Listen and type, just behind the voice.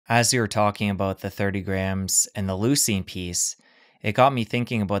As you were talking about the 30 grams and the leucine piece, it got me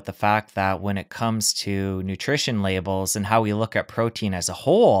thinking about the fact that when it comes to nutrition labels and how we look at protein as a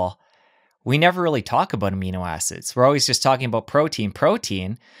whole, we never really talk about amino acids. We're always just talking about protein,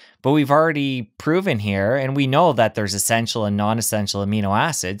 but we've already proven here, and we know that there's essential and non-essential amino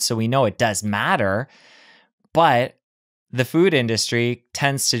acids, so we know it does matter, but the food industry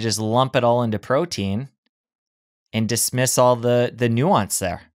tends to just lump it all into protein and dismiss all the nuance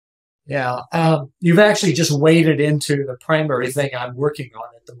there. Yeah, you've actually just waded into the primary thing I'm working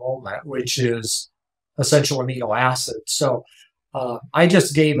on at the moment, which is essential amino acids. So I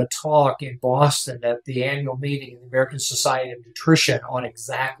just gave a talk in Boston at the annual meeting of the American Society of Nutrition on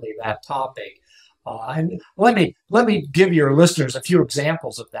exactly that topic. And let me give your listeners a few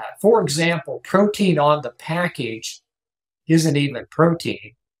examples of that. For example, protein on the package isn't even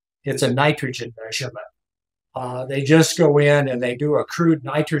protein. It's a nitrogen measurement. They just go in and they do a crude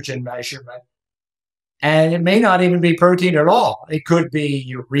nitrogen measurement, and it may not even be protein at all. It could be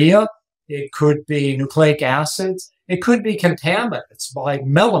urea. It could be nucleic acids. It could be contaminants like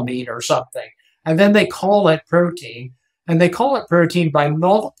melamine or something. And then they call it protein, and they call it protein by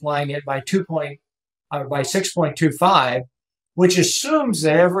multiplying it by 6.25, which assumes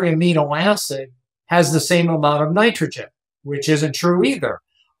that every amino acid has the same amount of nitrogen, which isn't true either.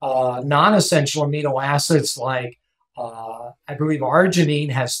 Non-essential amino acids like, I believe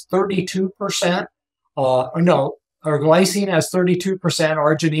arginine has 32%, or glycine has 32%,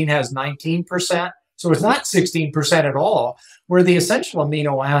 arginine has 19%. So it's not 16% at all, where the essential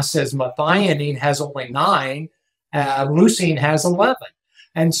amino acids, methionine has only 9, leucine has 11.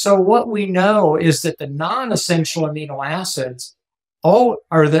 And so what we know is that the non-essential amino acids,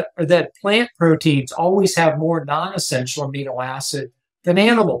 that plant proteins always have more non-essential amino acid than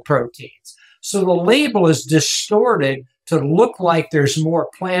animal proteins. So the label is distorted to look like there's more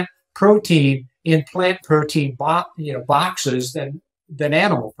plant protein in plant protein boxes than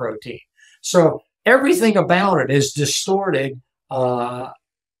animal protein. So everything about it is distorted to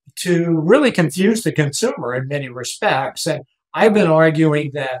really confuse the consumer in many respects. And I've been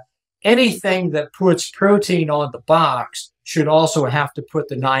arguing that anything that puts protein on the box should also have to put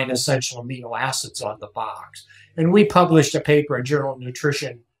the 9 essential amino acids on the box. And we published a paper in Journal of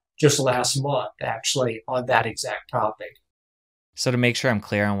Nutrition just last month, actually, on that exact topic. So to make sure I'm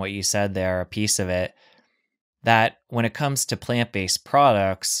clear on what you said there, a piece of it, that when it comes to plant-based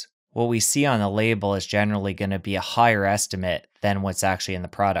products, what we see on the label is generally going to be a higher estimate than what's actually in the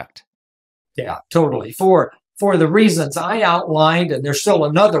product. Yeah, totally. For the reasons I outlined, and there's still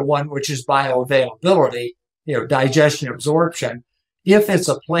another one, which is bioavailability, digestion absorption. If it's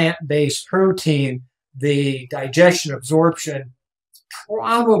a plant-based protein, the digestion absorption is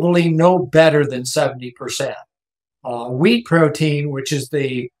probably no better than 70%. Wheat protein, which is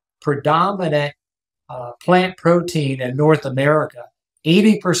the predominant plant protein in North America,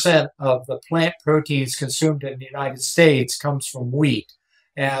 80% of the plant proteins consumed in the United States comes from wheat.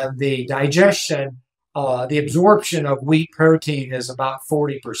 And the the absorption of wheat protein is about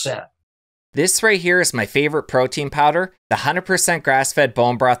 40%. This right here is my favorite protein powder, the 100% grass-fed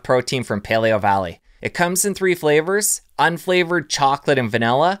bone broth protein from Paleo Valley. It comes in 3 flavors, unflavored, chocolate, and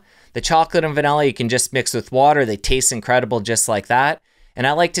vanilla. The chocolate and vanilla you can just mix with water. They taste incredible just like that. And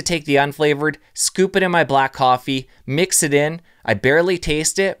I like to take the unflavored, scoop it in my black coffee, mix it in. I barely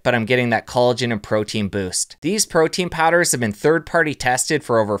taste it, but I'm getting that collagen and protein boost. These protein powders have been third-party tested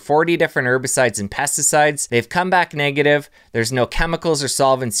for over 40 different herbicides and pesticides. They've come back negative. There's no chemicals or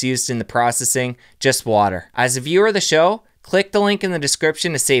solvents used in the processing, just water. As a viewer of the show, click the link in the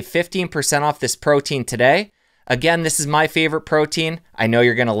description to save 15% off this protein today. Again, this is my favorite protein. I know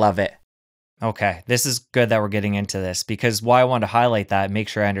you're gonna love it. Okay, this is good that we're getting into this, because why I want to highlight that and make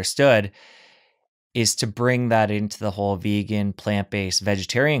sure I understood is to bring that into the whole vegan, plant-based,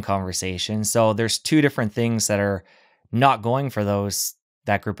 vegetarian conversation. So there's 2 different things that are not going for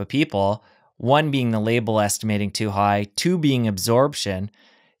that group of people. 1 being the label estimating too high, 2 being absorption,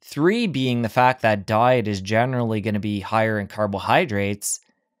 3 being the fact that diet is generally going to be higher in carbohydrates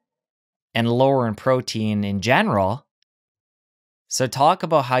and lower in protein in general. So talk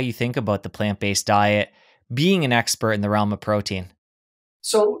about how you think about the plant-based diet, being an expert in the realm of protein.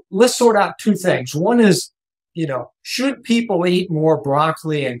 So let's sort out 2 things. One is, should people eat more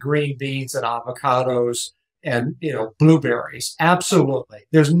broccoli and green beans and avocados and, blueberries? Absolutely.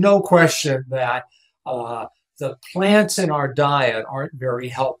 There's no question that the plants in our diet aren't very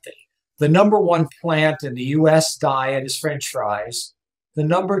healthy. The number 1 plant in the U.S. diet is French fries. The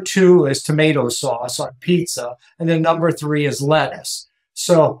number 2 is tomato sauce on pizza. And then number 3 is lettuce.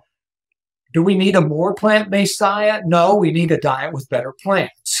 So Do we need a more plant-based diet? No, we need a diet with better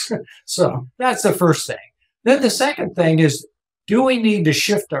plants. So that's the first thing. Then the second thing is, do we need to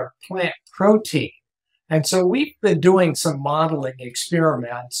shift our plant protein? And so we've been doing some modeling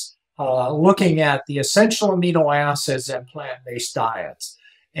experiments looking at the essential amino acids in plant-based diets.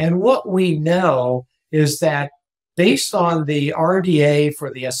 And what we know is that based on the RDA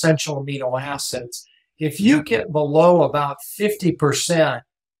for the essential amino acids, if you get below about 50%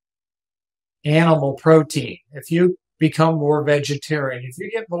 animal protein, if you become more vegetarian, if you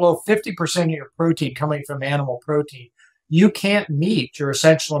get below 50% of your protein coming from animal protein, you can't meet your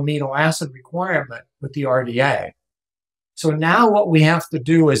essential amino acid requirement with the RDA. So now what we have to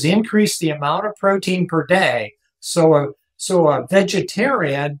do is increase the amount of protein per day so a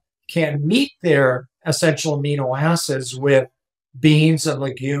vegetarian can meet their essential amino acids with beans and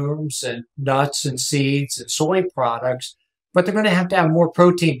legumes and nuts and seeds and soy products, but they're going to have more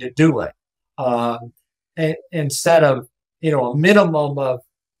protein to do it. Instead of, a minimum of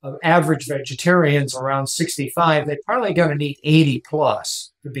average vegetarians around 65, they're probably going to need 80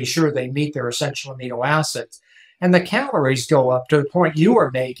 plus to be sure they meet their essential amino acids. And the calories go up to the point you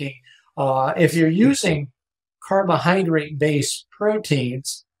were making. If you're using carbohydrate-based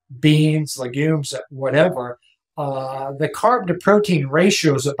proteins, beans, legumes, whatever, the carb to protein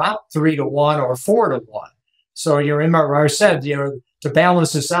ratio is about 3 to 1 or 4 to 1. So you remember I said, to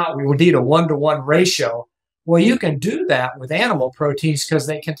balance this out, we would need a 1 to 1 ratio. Well, you can do that with animal proteins because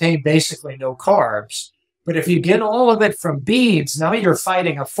they contain basically no carbs. But if you get all of it from beans, now you're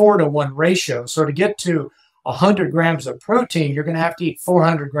fighting a 4 to 1 ratio. So to get to 100 grams of protein, you're going to have to eat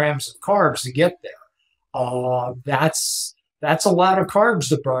 400 grams of carbs to get there. That's a lot of carbs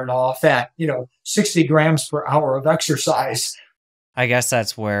to burn off at, 60 grams per hour of exercise. I guess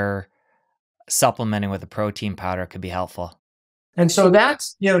that's where supplementing with a protein powder could be helpful. And so that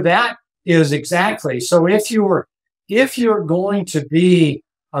is exactly. So if you're going to be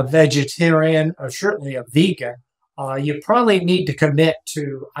a vegetarian or certainly a vegan, you probably need to commit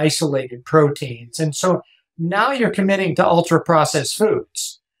to isolated proteins. And so now you're committing to ultra-processed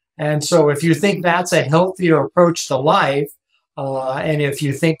foods. And so if you think that's a healthier approach to life, and if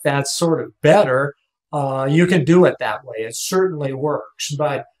you think that's sort of better, you can do it that way. It certainly works.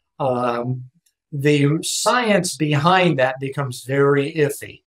 But the science behind that becomes very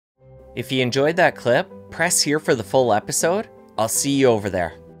iffy. If you enjoyed that clip, press here for the full episode. I'll see you over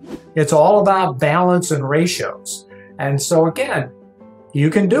there. It's all about balance and ratios. And so again, you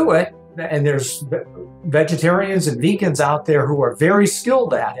can do it. And there's vegetarians and vegans out there who are very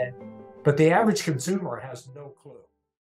skilled at it, but the average consumer has no clue.